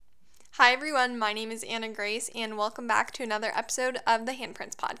Hi everyone, my name is Anna Grace, and welcome back to another episode of the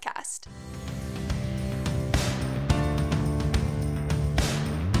Handprints Podcast.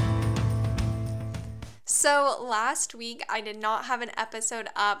 So last week I did not have an episode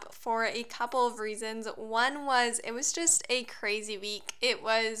up for a couple of reasons. One was it was just a crazy week. It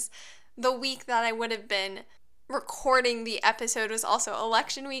was the week that I would have been recording the episode was also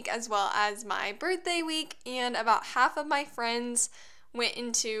election week as well as my birthday week, and about half of my friends went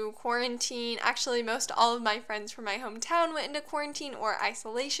into quarantine. Actually, most all of my friends from my hometown went into quarantine or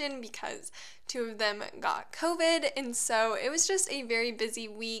isolation because two of them got COVID, and so it was just a very busy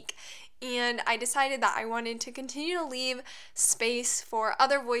week. And I decided that I wanted to continue to leave space for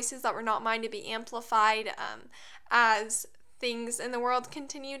other voices that were not mine to be amplified as things in the world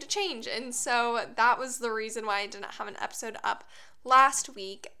continue to change. And so that was the reason why I didn't have an episode up last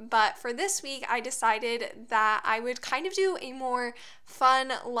week. But for this week, I decided that I would kind of do a more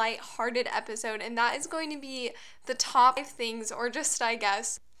fun, light-hearted episode, and that is going to be the top 5 things, or just, I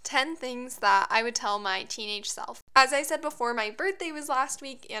guess, 10 things that I would tell my teenage self. As I said before, my birthday was last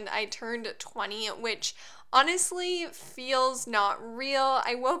week and I turned 20, which honestly feels not real.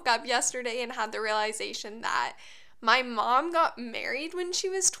 I woke up yesterday and had the realization that my mom got married when she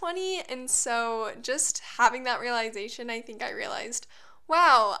was 20, and so just having that realization, I think I realized,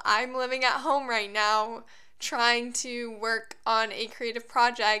 wow, I'm living at home right now trying to work on a creative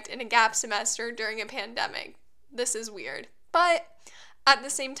project in a gap semester during a pandemic. This is weird. But at the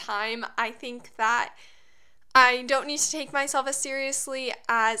same time, I think that I don't need to take myself as seriously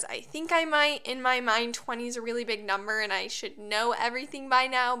as I think I might. In my mind, 20 is a really big number and I should know everything by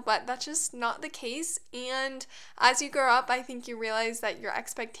now, but that's just not the case. And as you grow up, I think you realize that your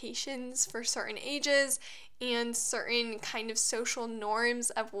expectations for certain ages and certain kind of social norms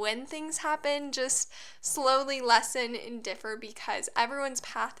of when things happen just slowly lessen and differ because everyone's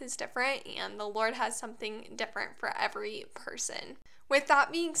path is different and the Lord has something different for every person. With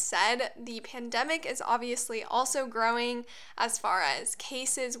that being said, the pandemic is obviously also growing as far as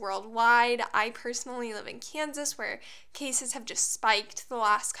cases worldwide. I personally live in Kansas where cases have just spiked the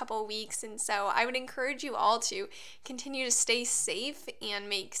last couple of weeks, and so I would encourage you all to continue to stay safe and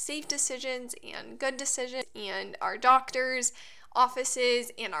make safe decisions and good decisions. And our doctors,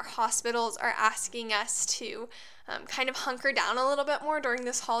 offices, and our hospitals are asking us to kind of hunker down a little bit more during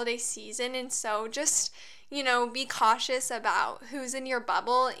this holiday season, and so just be cautious about who's in your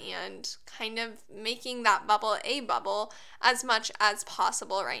bubble and kind of making that bubble a bubble as much as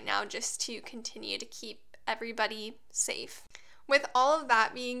possible right now just to continue to keep everybody safe. With all of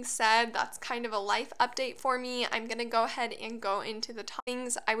that being said, that's kind of a life update for me. I'm going to go ahead and go into the top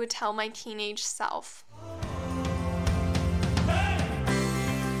things I would tell my teenage self.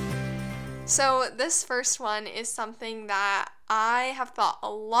 So this first one is something that I have thought a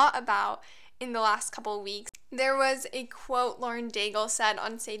lot about in the last couple of weeks. There was a quote Lauren Daigle said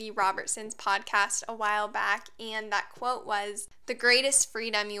on Sadie Robertson's podcast a while back, and that quote was, "The greatest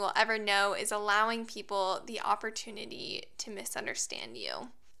freedom you will ever know is allowing people the opportunity to misunderstand you."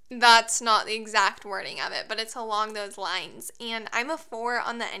 That's not the exact wording of it, but it's along those lines. And I'm a 4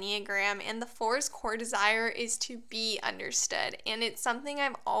 on the Enneagram, and the 4's core desire is to be understood. And it's something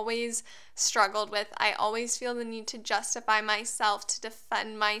I've always struggled with. I always feel the need to justify myself, to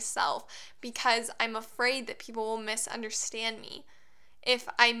defend myself, because I'm afraid that people will misunderstand me. If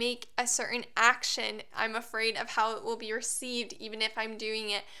I make a certain action, I'm afraid of how it will be received, even if I'm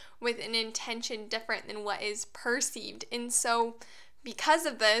doing it with an intention different than what is perceived. And so because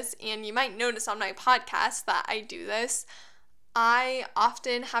of this, and you might notice on my podcast that I do this, I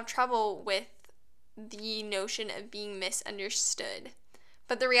often have trouble with the notion of being misunderstood.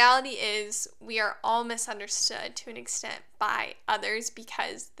 But the reality is we are all misunderstood to an extent by others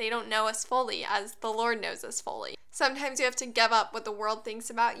because they don't know us fully as the Lord knows us fully. Sometimes you have to give up what the world thinks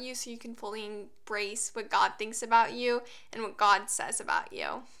about you so you can fully embrace what God thinks about you and what God says about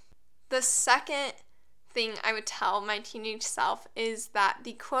you. The second thing I would tell my teenage self is that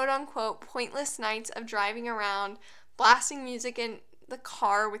the quote-unquote pointless nights of driving around, blasting music in the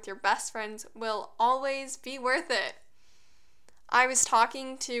car with your best friends will always be worth it. I was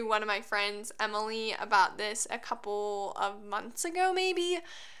talking to one of my friends, Emily, about this a couple of months ago maybe,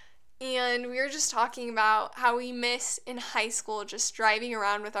 and we were just talking about how we miss in high school just driving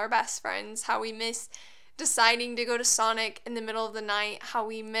around with our best friends, how we miss deciding to go to Sonic in the middle of the night, how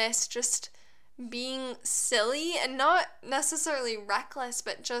we miss just being silly and not necessarily reckless,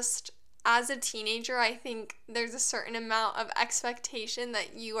 but just as a teenager, I think there's a certain amount of expectation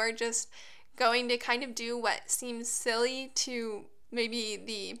that you are just going to kind of do what seems silly to maybe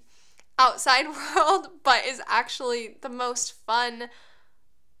the outside world, but is actually the most fun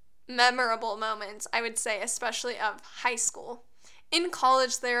memorable moments, I would say, especially of high school. In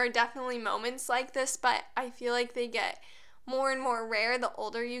college, there are definitely moments like this, but I feel like they get more and more rare the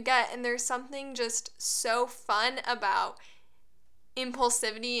older you get, and there's something just so fun about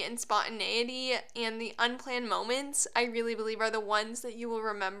impulsivity and spontaneity, and the unplanned moments, I really believe, are the ones that you will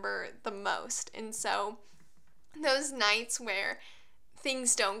remember the most. And so those nights where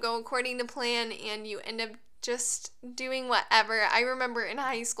things don't go according to plan and you end up just doing whatever. I remember in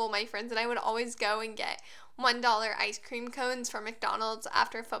high school, my friends and I would always go and get $1 ice cream cones from McDonald's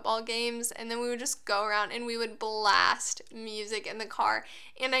after football games, and then we would just go around and we would blast music in the car.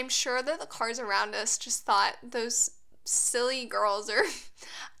 And I'm sure that the cars around us just thought, those silly girls, or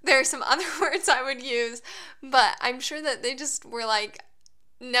there are some other words I would use, but I'm sure that they just were like,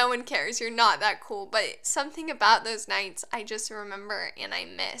 no one cares, you're not that cool. But something about those nights I just remember and I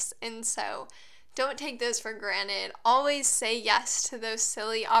miss. And so don't take those for granted. Always say yes to those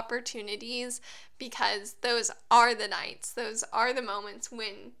silly opportunities, because those are the nights, those are the moments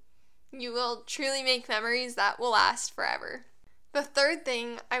when you will truly make memories that will last forever. The third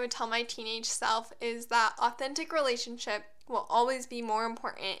thing I would tell my teenage self is that authentic relationship will always be more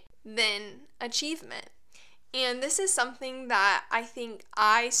important than achievement. And this is something that I think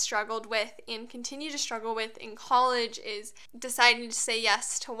I struggled with and continue to struggle with in college, is deciding to say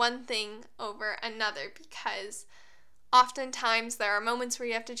yes to one thing over another, because oftentimes there are moments where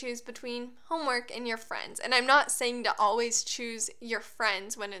you have to choose between homework and your friends. And I'm not saying to always choose your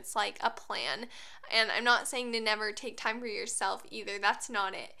friends when it's like a plan. And I'm not saying to never take time for yourself either. That's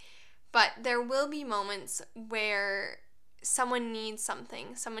not it. But there will be moments where someone needs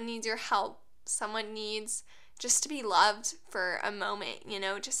something. Someone needs your help. Someone needs just to be loved for a moment,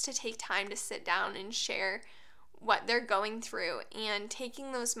 just to take time to sit down and share what they're going through. And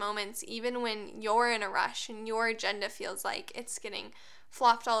taking those moments, even when you're in a rush and your agenda feels like it's getting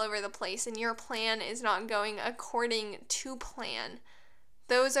flopped all over the place and your plan is not going according to plan,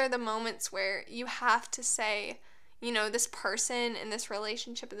 those are the moments where you have to say, this person and this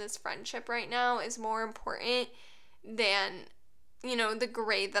relationship and this friendship right now is more important than the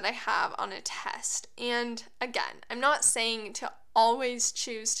grade that I have on a test. And again, I'm not saying to always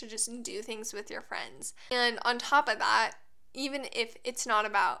choose to just do things with your friends. And on top of that, even if it's not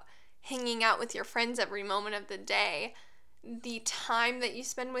about hanging out with your friends every moment of the day, the time that you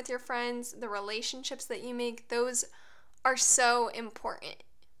spend with your friends, the relationships that you make, those are so important.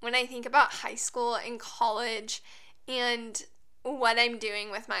 When I think about high school and college and what I'm doing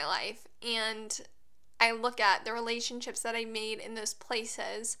with my life, and I look at the relationships that I made in those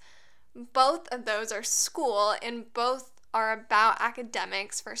places, both of those are school and both are about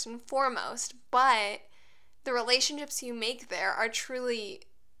academics first and foremost, but the relationships you make there are truly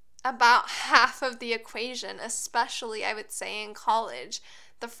about half of the equation, especially I would say in college.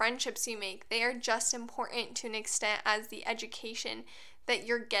 The friendships you make, they are just important to an extent as the education that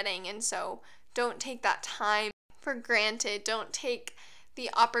you're getting. And so don't take that time for granted. Don't take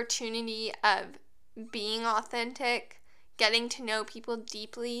the opportunity of being authentic, getting to know people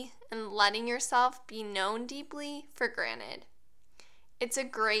deeply, and letting yourself be known deeply for granted. It's a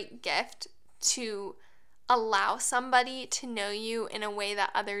great gift to allow somebody to know you in a way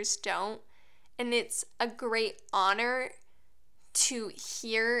that others don't, and it's a great honor to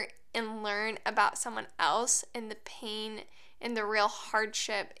hear and learn about someone else and the pain and the real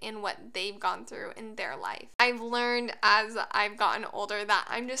hardship in what they've gone through in their life. I've learned as I've gotten older that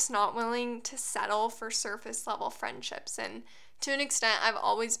I'm just not willing to settle for surface level friendships. And to an extent, I've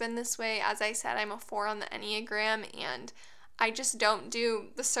always been this way. As I said, I'm a 4 on the Enneagram, and I just don't do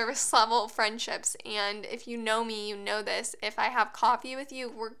the surface level friendships. And if you know me, you know this. If I have coffee with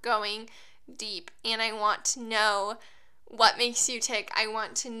you, we're going deep, and I want to know what makes you tick. I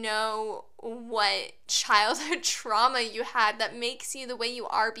want to know what childhood trauma you had that makes you the way you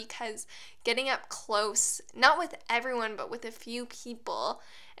are, because getting up close, not with everyone, but with a few people,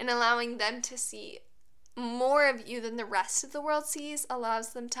 and allowing them to see more of you than the rest of the world sees,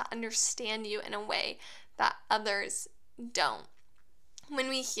 allows them to understand you in a way that others don't. When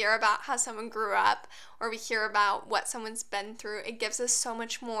we hear about how someone grew up, or we hear about what someone's been through, it gives us so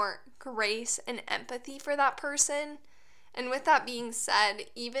much more grace and empathy for that person. And with that being said,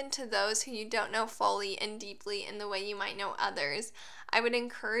 even to those who you don't know fully and deeply in the way you might know others, I would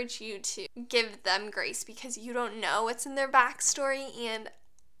encourage you to give them grace, because you don't know what's in their backstory, and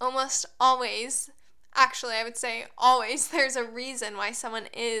almost always, actually I would say always, there's a reason why someone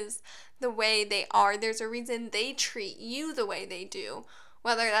is the way they are. There's a reason they treat you the way they do,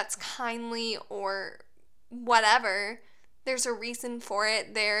 whether that's kindly or whatever. There's a reason for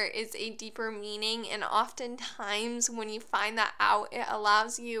it. There is a deeper meaning, and oftentimes when you find that out, it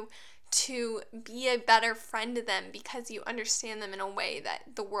allows you to be a better friend to them because you understand them in a way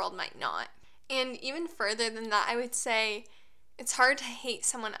that the world might not. And even further than that, I would say it's hard to hate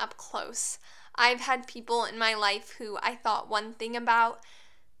someone up close. I've had people in my life who I thought one thing about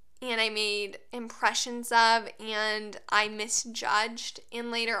and I made impressions of and I misjudged,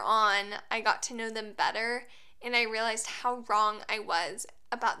 and later on I got to know them better and I realized how wrong I was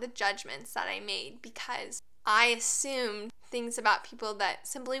about the judgments that I made because I assumed things about people that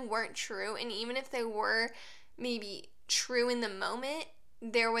simply weren't true, and even if they were maybe true in the moment,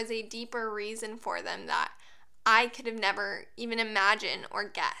 there was a deeper reason for them that I could have never even imagined or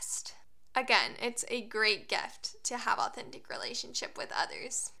guessed. Again, it's a great gift to have authentic relationship with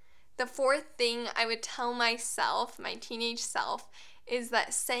others. The fourth thing I would tell myself, my teenage self, is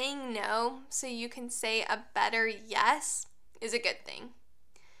that saying no so you can say a better yes is a good thing.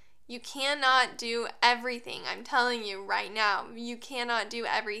 You cannot do everything. I'm telling you right now, you cannot do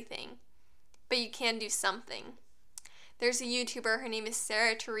everything, but you can do something. There's a YouTuber, her name is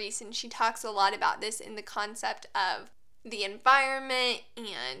Sarah Therese, and she talks a lot about this in the concept of the environment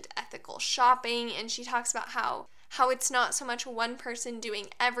and ethical shopping, and she talks about how it's not so much one person doing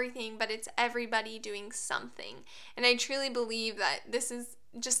everything, but it's everybody doing something. And I truly believe that this is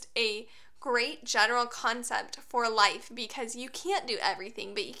just a great general concept for life because you can't do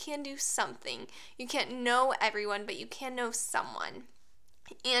everything, but you can do something. You can't know everyone, but you can know someone.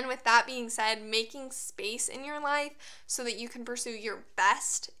 And with that being said, making space in your life so that you can pursue your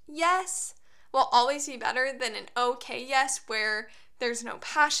best yes will always be better than an okay yes where there's no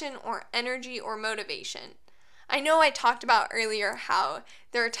passion or energy or motivation. I know I talked about earlier how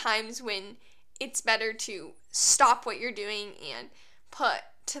there are times when it's better to stop what you're doing and put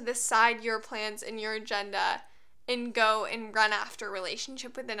to the side your plans and your agenda and go and run after a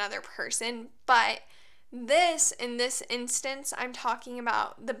relationship with another person, but in this instance, I'm talking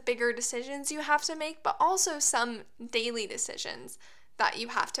about the bigger decisions you have to make, but also some daily decisions that you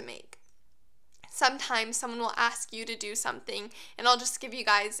have to make. Sometimes someone will ask you to do something, and I'll just give you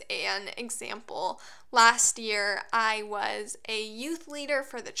guys an example. Last year, I was a youth leader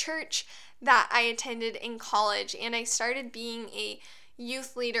for the church that I attended in college, and I started being a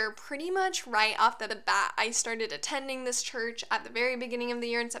youth leader pretty much right off the bat. I started attending this church at the very beginning of the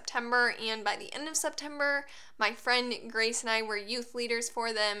year in September, and by the end of September, my friend Grace and I were youth leaders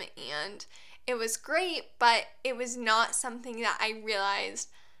for them, and it was great, but it was not something that I realized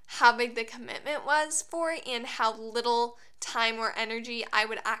how big the commitment was for and how little time or energy I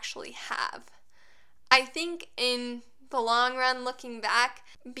would actually have. I think in the long run, looking back,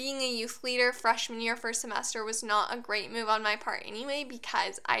 being a youth leader freshman year first semester was not a great move on my part anyway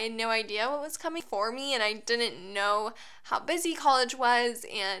because I had no idea what was coming for me and I didn't know how busy college was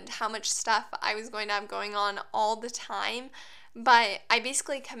and how much stuff I was going to have going on all the time. But I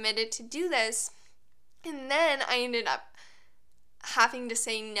basically committed to do this, and then I ended up having to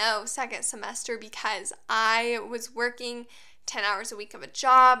say no second semester because I was working 10 hours a week of a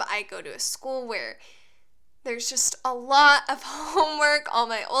job. I go to a school where there's just a lot of homework. All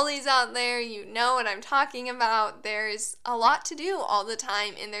my oldies out there, you know what I'm talking about. There's a lot to do all the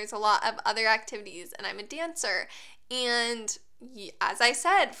time, and there's a lot of other activities, and I'm a dancer. And as I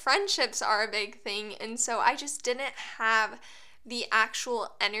said, friendships are a big thing, and so I just didn't have the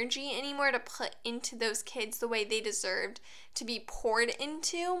actual energy anymore to put into those kids the way they deserved to be poured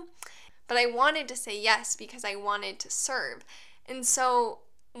into. But I wanted to say yes because I wanted to serve. And so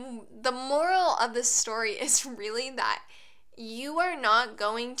the moral of this story is really that you are not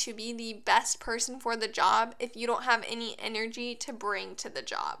going to be the best person for the job if you don't have any energy to bring to the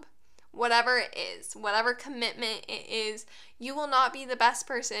job. Whatever it is, whatever commitment it is, you will not be the best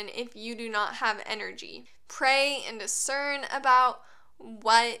person if you do not have energy. Pray and discern about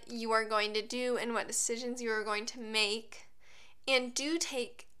what you are going to do and what decisions you are going to make. And do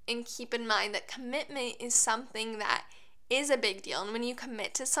take and keep in mind that commitment is something that is a big deal. And when you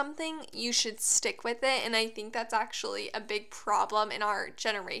commit to something, you should stick with it. And I think that's actually a big problem in our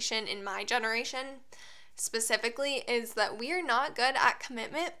generation, in my generation specifically, is that we are not good at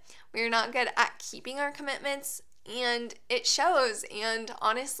commitment. We are not good at keeping our commitments, and it shows. And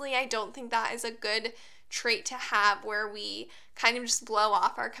honestly, I don't think that is a good trait to have where we kind of just blow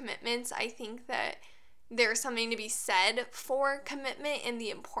off our commitments. I think that there's something to be said for commitment and the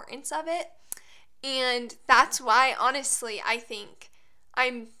importance of it. And that's why, honestly, I think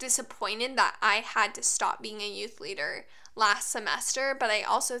I'm disappointed that I had to stop being a youth leader last semester, but I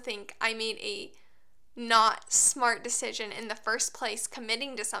also think I made a not smart decision in the first place,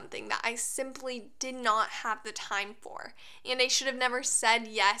 committing to something that I simply did not have the time for. And I should have never said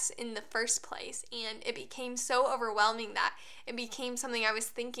yes in the first place. And it became so overwhelming that it became something I was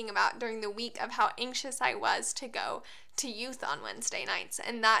thinking about during the week of how anxious I was to go to youth on Wednesday nights.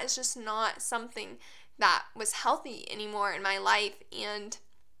 And that is just not something that was healthy anymore in my life. And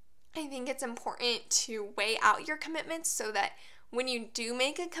I think it's important to weigh out your commitments so that when you do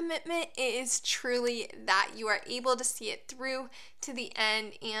make a commitment, it is truly that you are able to see it through to the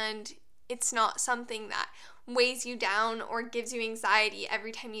end, and it's not something that weighs you down or gives you anxiety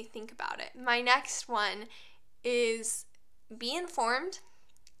every time you think about it. My next one is be informed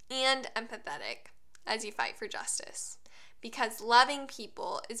and empathetic as you fight for justice, because loving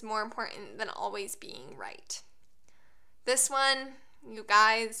people is more important than always being right. This one, you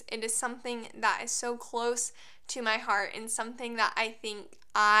guys, it is something that is so close to my heart and something that I think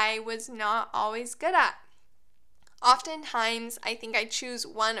I was not always good at. Oftentimes, I think I choose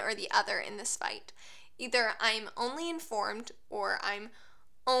one or the other in this fight. Either I'm only informed or I'm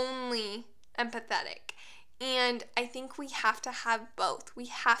only empathetic. And I think we have to have both. We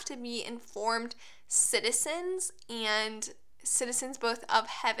have to be informed citizens, and citizens both of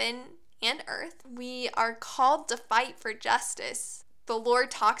heaven and earth. We are called to fight for justice. The Lord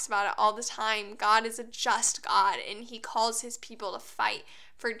talks about it all the time. God is a just God, and He calls His people to fight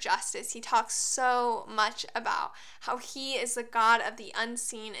for justice. He talks so much about how He is the God of the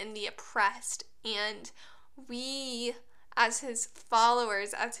unseen and the oppressed, and we, as His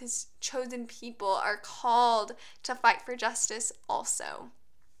followers, as His chosen people, are called to fight for justice also.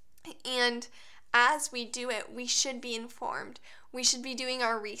 And as we do it, we should be informed. We should be doing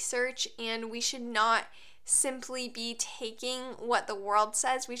our research, and we should not simply be taking what the world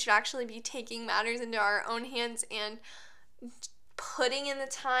says. We should actually be taking matters into our own hands and putting in the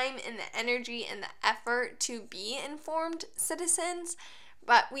time and the energy and the effort to be informed citizens.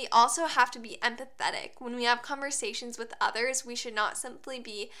 But we also have to be empathetic. When we have conversations with others, we should not simply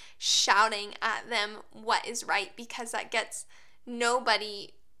be shouting at them what is right, because that gets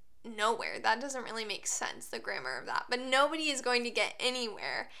nobody nowhere. That doesn't really make sense, the grammar of that. But nobody is going to get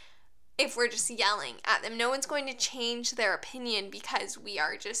anywhere if we're just yelling at them. No one's going to change their opinion because we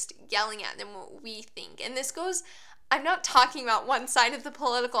are just yelling at them what we think. And this goes, I'm not talking about one side of the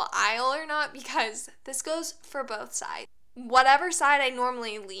political aisle or not, because this goes for both sides. Whatever side I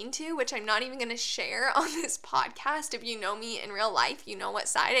normally lean to, which I'm not even going to share on this podcast. If you know me in real life, you know what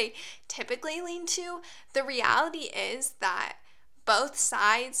side I typically lean to. The reality is that both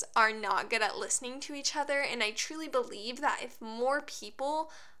sides are not good at listening to each other, and I truly believe that if more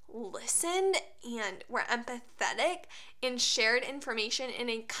people listened and were empathetic and shared information in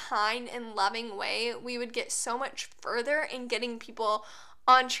a kind and loving way, we would get so much further in getting people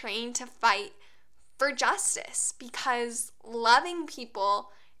on train to fight for justice, because loving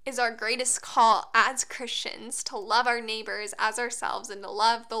people is our greatest call as Christians, to love our neighbors as ourselves and to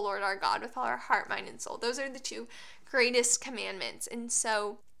love the Lord our God with all our heart, mind, and soul. Those are the two greatest commandments. And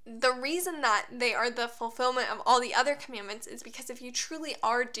so the reason that they are the fulfillment of all the other commandments is because if you truly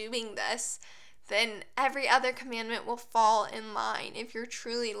are doing this, then every other commandment will fall in line. If you're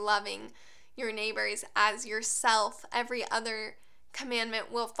truly loving your neighbors as yourself, every other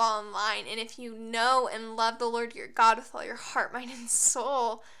commandment will fall in line. And if you know and love the Lord your God with all your heart, mind, and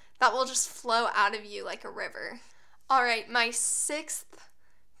soul, that will just flow out of you like a river. All right, my sixth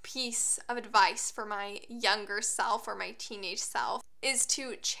piece of advice for my younger self or my teenage self is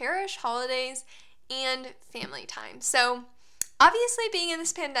to cherish holidays and family time. So obviously, being in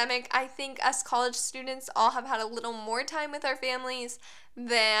this pandemic, I think us college students all have had a little more time with our families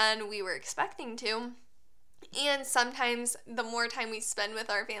than we were expecting to. And sometimes the more time we spend with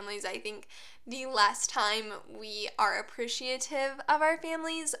our families, I think the less time we are appreciative of our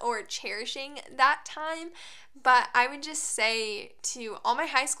families or cherishing that time. But I would just say to all my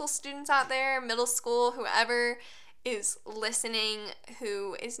high school students out there, middle school, whoever is listening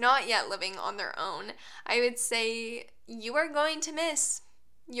who is not yet living on their own, I would say you are going to miss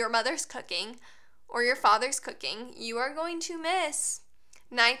your mother's cooking or your father's cooking. You are going to miss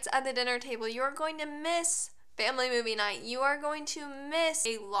nights at the dinner table. You are going to miss family movie night. You are going to miss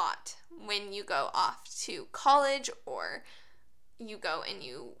a lot when you go off to college, or you go and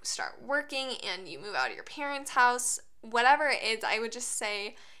you start working and you move out of your parents' house. Whatever it is, I would just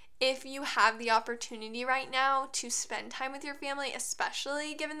say, if you have the opportunity right now to spend time with your family,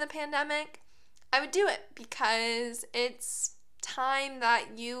 especially given the pandemic, I would do it, because it's time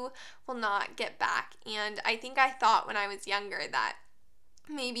that you will not get back. And I think I thought when I was younger that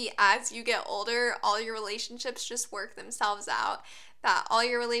maybe as you get older, all your relationships just work themselves out, that all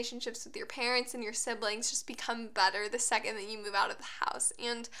your relationships with your parents and your siblings just become better the second that you move out of the house.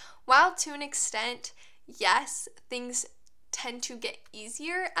 And while to an extent, yes, things tend to get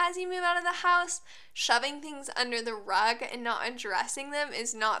easier as you move out of the house, shoving things under the rug and not addressing them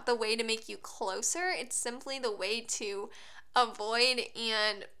is not the way to make you closer. It's simply the way to avoid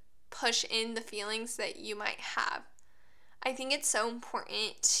and push in the feelings that you might have. I think it's so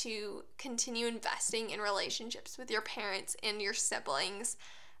important to continue investing in relationships with your parents and your siblings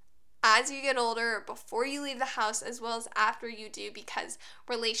as you get older, before you leave the house, as well as after you do, because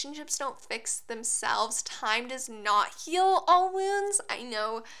relationships don't fix themselves. Time does not heal all wounds. I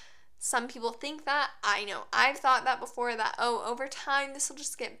know some people think that. I know I've thought that before, that, oh, over time this will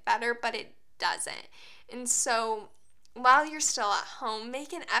just get better, but it doesn't. And so while you're still at home,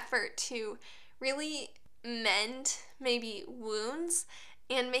 make an effort to really mend maybe wounds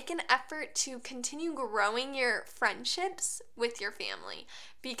and make an effort to continue growing your friendships with your family,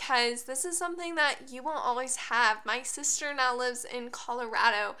 because this is something that you won't always have. My sister now lives in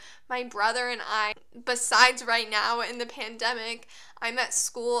Colorado. My brother and I, besides right now in the pandemic, I'm at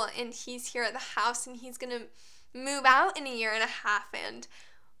school and he's here at the house, and he's going to move out in a year and a half, and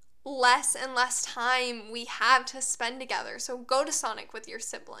less and less time we have to spend together. So go to Sonic with your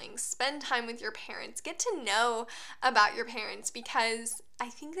siblings, spend time with your parents, get to know about your parents, because I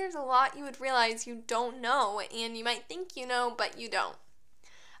think there's a lot you would realize you don't know, and you might think you know, but you don't.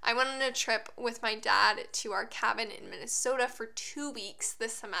 I went on a trip with my dad to our cabin in Minnesota for 2 weeks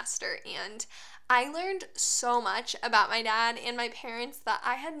this semester, and I learned so much about my dad and my parents that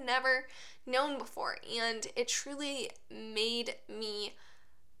I had never known before, and it truly made me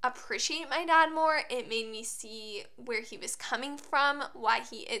appreciate my dad more. It made me see where he was coming from, why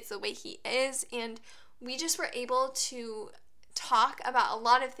he is the way he is, and we just were able to talk about a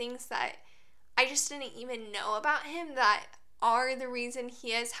lot of things that I just didn't even know about him that are the reason he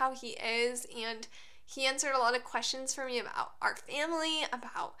is how he is. And he answered a lot of questions for me about our family,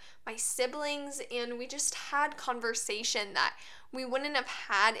 about my siblings, and we just had conversation that we wouldn't have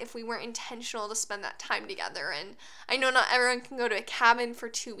had if we weren't intentional to spend that time together. And I know not everyone can go to a cabin for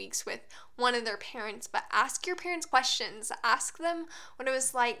 2 weeks with one of their parents, but ask your parents questions. Ask them what it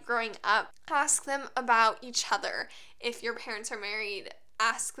was like growing up. Ask them about each other. If your parents are married,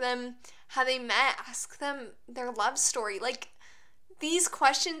 ask them how they met. Ask them their love story. Like, these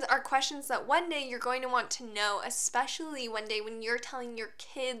questions are questions that one day you're going to want to know, especially one day when you're telling your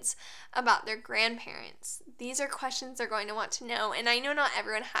kids about their grandparents. These are questions they're going to want to know, and I know not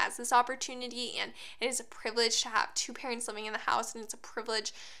everyone has this opportunity, and it is a privilege to have 2 parents living in the house, and it's a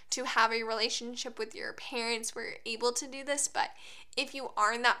privilege to have a relationship with your parents where you're able to do this. But if you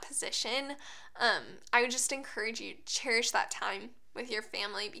are in that position, I would just encourage you to cherish that time with your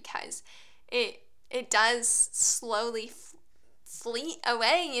family, because it does slowly fleet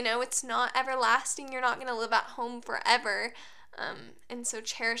away. It's not everlasting. You're not going to live at home forever, and so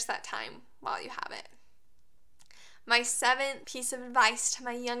cherish that time while you have it. My 7th piece of advice to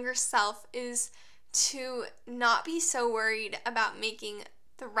my younger self is to not be so worried about making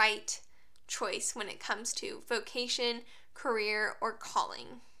the right choice when it comes to vocation, career, or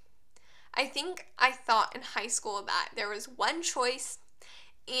calling. I think I thought in high school that there was one choice,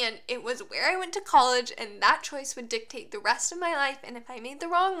 and it was where I went to college, and that choice would dictate the rest of my life, and if I made the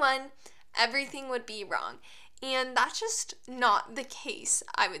wrong one, everything would be wrong. And that's just not the case,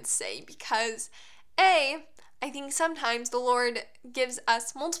 I would say, because I think sometimes the Lord gives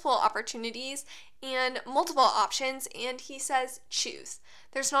us multiple opportunities and multiple options, and He says, choose.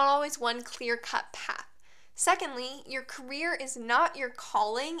 There's not always one clear-cut path. Secondly, your career is not your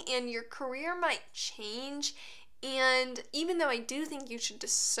calling, and your career might change. And even though I do think you should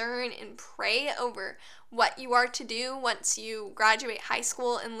discern and pray over what you are to do once you graduate high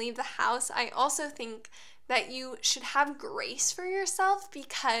school and leave the house, I also think that you should have grace for yourself,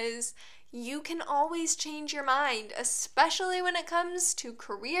 because you can always change your mind, especially when it comes to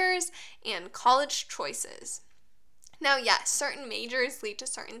careers and college choices. Now, yes, certain majors lead to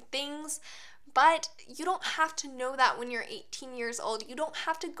certain things, but you don't have to know that when you're 18 years old. You don't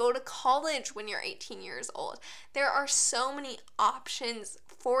have to go to college when you're 18 years old. There are so many options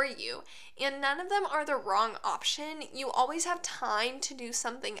for you, and none of them are the wrong option. You always have time to do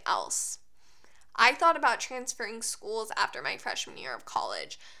something else. I thought about transferring schools after my freshman year of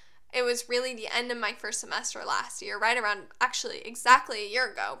college. It was really the end of my first semester last year, right around, actually, exactly a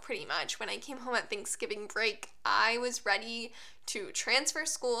year ago, pretty much. When I came home at Thanksgiving break, I was ready to transfer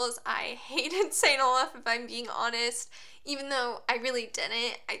schools. I hated St. Olaf, if I'm being honest. Even though I really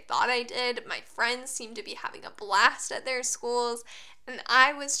didn't, I thought I did. My friends seemed to be having a blast at their schools, and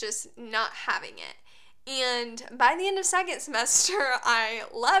I was just not having it. And by the end of second semester, I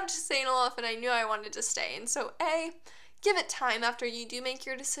loved St. Olaf and I knew I wanted to stay. And so A, give it time after you do make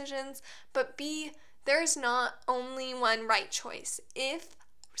your decisions, but B, there's not only one right choice. If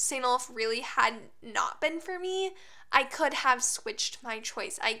St. Olaf really had not been for me, I could have switched my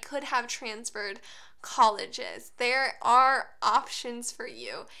choice. I could have transferred colleges. There are options for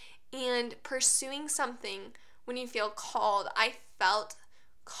you. And pursuing something when you feel called, I felt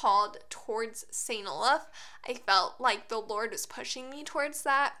called towards St. Olaf. I felt like the Lord was pushing me towards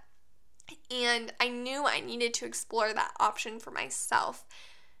that. And I knew I needed to explore that option for myself.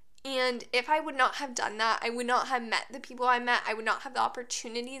 And if I would not have done that, I would not have met the people I met. I would not have the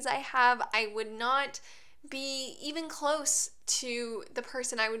opportunities I have. I would not be even close to the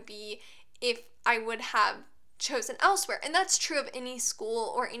person I would be if I would have chosen elsewhere. And that's true of any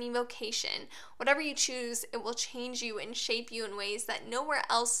school or any vocation. Whatever you choose, it will change you and shape you in ways that nowhere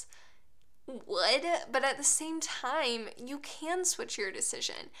else would. But at the same time, you can switch your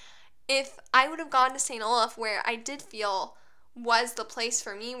decision. If I would have gone to St. Olaf, where I did feel was the place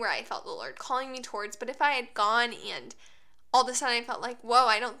for me, where I felt the Lord calling me towards, but if I had gone and all of a sudden I felt like, whoa,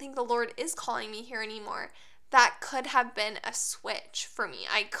 I don't think the Lord is calling me here anymore, that could have been a switch for me.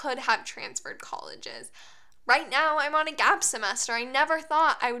 I could have transferred colleges. Right now, I'm on a gap semester. I never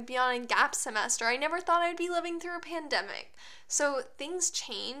thought I would be on a gap semester. I never thought I'd be living through a pandemic. So things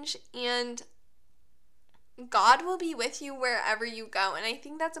change, and God will be with you wherever you go. And I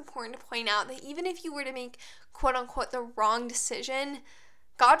think that's important to point out, that even if you were to make, quote unquote, the wrong decision,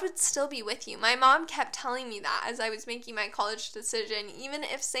 God would still be with you. My mom kept telling me that as I was making my college decision. Even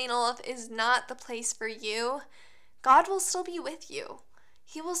if St. Olaf is not the place for you, God will still be with you.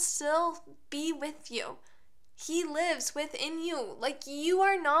 He will still be with you. He lives within you. Like, you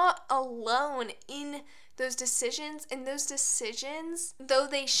are not alone in those decisions. And those decisions, though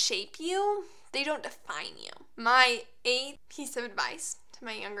they shape you, they don't define you. My 8th piece of advice to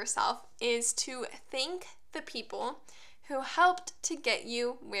my younger self is to thank the people who helped to get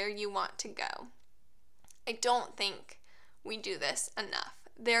you where you want to go. I don't think we do this enough.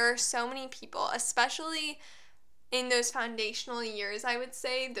 There are so many people, especially in those foundational years, I would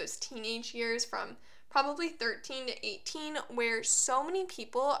say, those teenage years from probably 13 to 18, where so many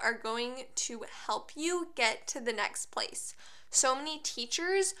people are going to help you get to the next place. So many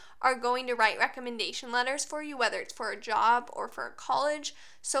teachers are going to write recommendation letters for you, whether it's for a job or for a college.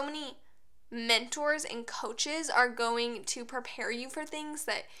 So many mentors and coaches are going to prepare you for things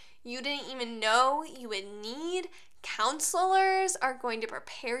that you didn't even know you would need. Counselors are going to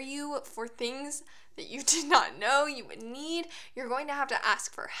prepare you for things that you did not know you would need. You're going to have to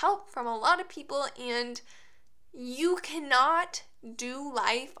ask for help from a lot of people, and you cannot do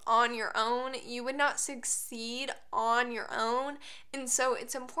life on your own. You would not succeed on your own. And so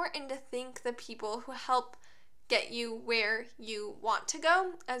it's important to thank the people who help get you where you want to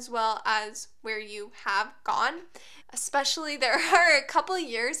go, as well as where you have gone. Especially, there are a couple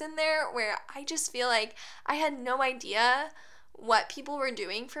years in there where I just feel like I had no idea what people were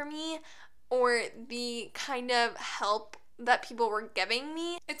doing for me or the kind of help that people were giving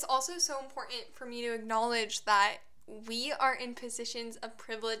me. It's also so important for me to acknowledge that we are in positions of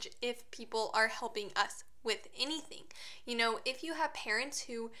privilege if people are helping us with anything. You know, if you have parents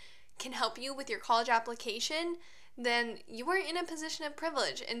who can help you with your college application, then you are in a position of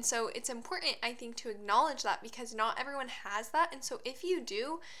privilege. And so it's important, I think, to acknowledge that, because not everyone has that. And so if you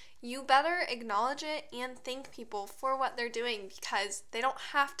do, you better acknowledge it and thank people for what they're doing, because they don't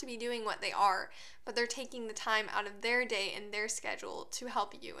have to be doing what they are, but they're taking the time out of their day and their schedule to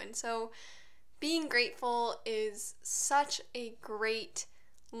help you. And so being grateful is such a great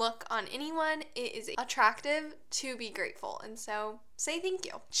look on anyone. It is attractive to be grateful, and so say thank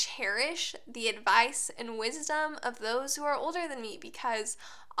you. Cherish the advice and wisdom of those who are older than me, because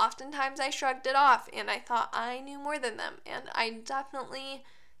oftentimes I shrugged it off and I thought I knew more than them, and I definitely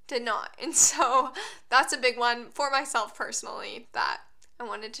did not. And so that's a big one for myself personally that I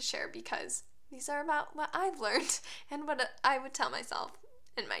wanted to share, because these are about what I've learned and what I would tell myself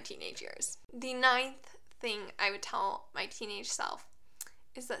in my teenage years. The 9th thing I would tell my teenage self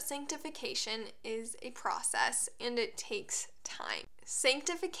is that sanctification is a process and it takes time.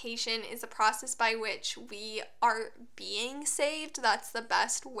 Sanctification is a process by which we are being saved. That's the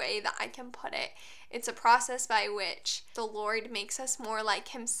best way that I can put it. It's a process by which the Lord makes us more like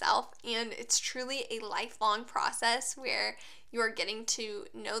Himself, and it's truly a lifelong process where you are getting to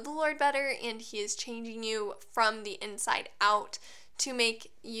know the Lord better, and He is changing you from the inside out to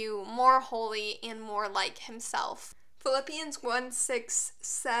make you more holy and more like Himself. Philippians 1:6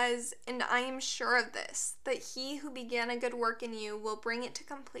 says, "And I am sure of this, that he who began a good work in you will bring it to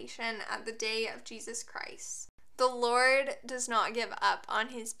completion at the day of Jesus Christ." The Lord does not give up on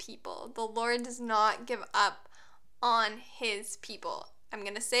his people. The Lord does not give up on his people. I'm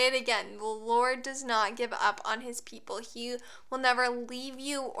going to say it again. The Lord does not give up on his people. He will never leave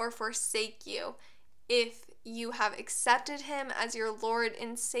you or forsake you if you have accepted him as your Lord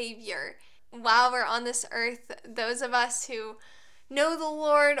and Savior. While we're on this earth, those of us who know the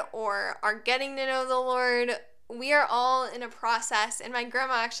Lord or are getting to know the Lord, we are all in a process. And my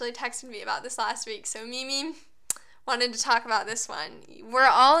grandma actually texted me about this last week. So Mimi wanted to talk about this one. We're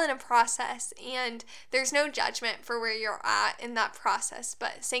all in a process, and there's no judgment for where you're at in that process,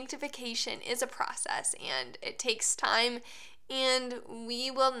 but sanctification is a process, and it takes time, and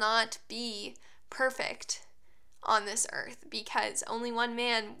we will not be perfect on this earth because only one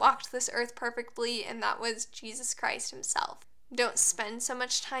man walked this earth perfectly, and that was Jesus Christ himself. Don't spend so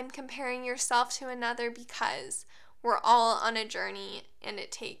much time comparing yourself to another because we're all on a journey, and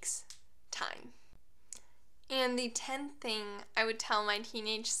it takes time. And the 10th thing I would tell my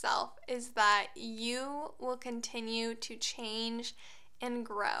teenage self is that you will continue to change and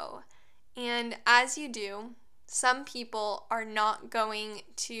grow. And as you do, some people are not going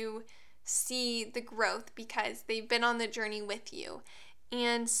to see the growth because they've been on the journey with you.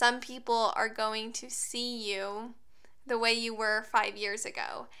 And some people are going to see you the way you were 5 years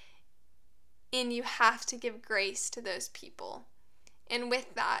ago. And you have to give grace to those people. And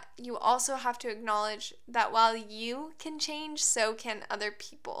with that, you also have to acknowledge that while you can change, so can other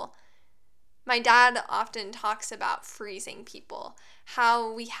people. My dad often talks about freezing people,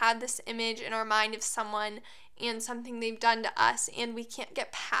 how we had this image in our mind of someone and something they've done to us, and we can't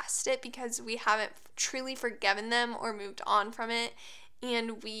get past it because we haven't truly forgiven them or moved on from it.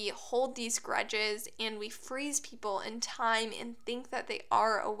 And we hold these grudges and we freeze people in time and think that they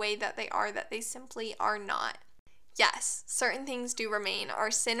are a way that they simply are not. Yes, certain things do remain.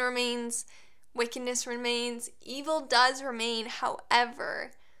 Our sin remains, wickedness remains, evil does remain.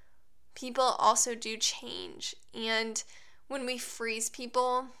 However, people also do change. And when we freeze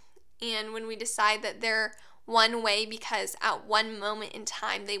people and when we decide that they're one way because at one moment in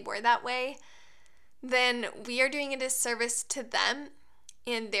time they were that way, then we are doing a disservice to them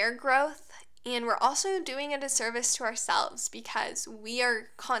and their growth. And we're also doing a disservice to ourselves because we are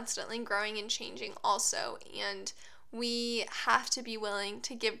constantly growing and changing also. And we have to be willing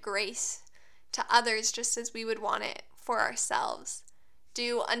to give grace to others just as we would want it for ourselves.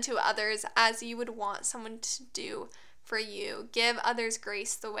 Do unto others as you would want someone to do for you. Give others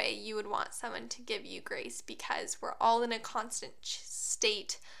grace the way you would want someone to give you grace because we're all in a constant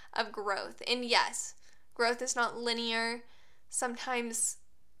state of growth. And yes, growth is not linear. Sometimes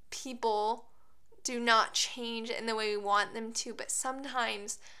people do not change in the way we want them to, but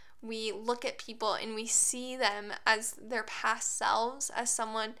sometimes we look at people and we see them as their past selves, as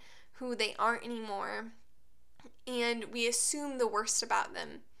someone who they aren't anymore, and we assume the worst about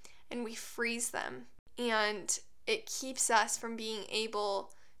them and we freeze them, and it keeps us from being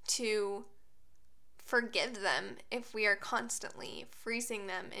able to forgive them if we are constantly freezing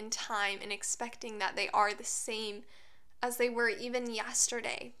them in time and expecting that they are the same as they were even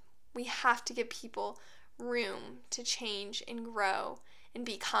yesterday. We have to give people room to change and grow and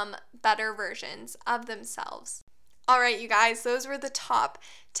become better versions of themselves. All right, you guys, those were the top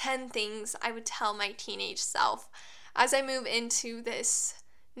 10 things I would tell my teenage self. As I move into this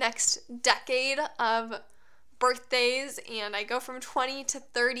next decade of birthdays and I go from 20 to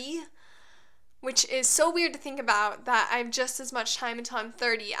 30, which is so weird to think about that I have just as much time until I'm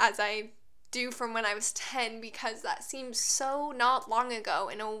 30 as I do from when I was 10 because that seems so not long ago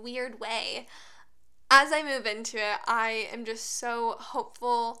in a weird way. As I move into it, I am just so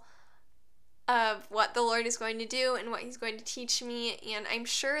hopeful of what the Lord is going to do and what he's going to teach me, and I'm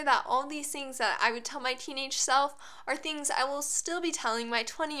sure that all these things that I would tell my teenage self are things I will still be telling my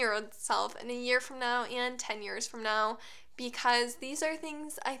 20-year-old self in a year from now and 10 years from now, because these are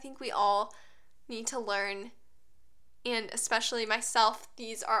things I think we all need to learn. And especially myself,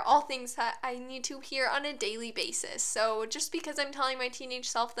 these are all things that I need to hear on a daily basis. So just because I'm telling my teenage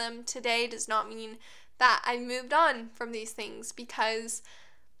self them today does not mean that I moved on from these things, because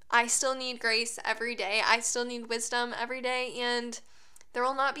I still need grace every day. I still need wisdom every day, and there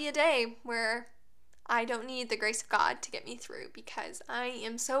will not be a day where I don't need the grace of God to get me through, because I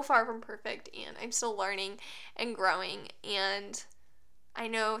am so far from perfect and I'm still learning and growing, and I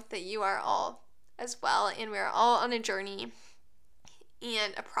know that you are all as well, and we're all on a journey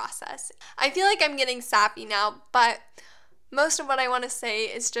and a process. I feel like I'm getting sappy now, but most of what I want to say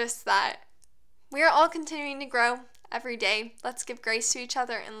is just that we are all continuing to grow every day. Let's give grace to each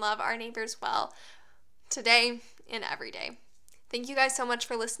other and love our neighbors well today and every day. Thank you guys so much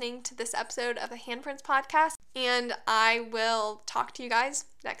for listening to this episode of the Handprints Podcast, and I will talk to you guys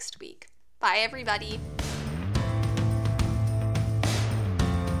next week. Bye, everybody.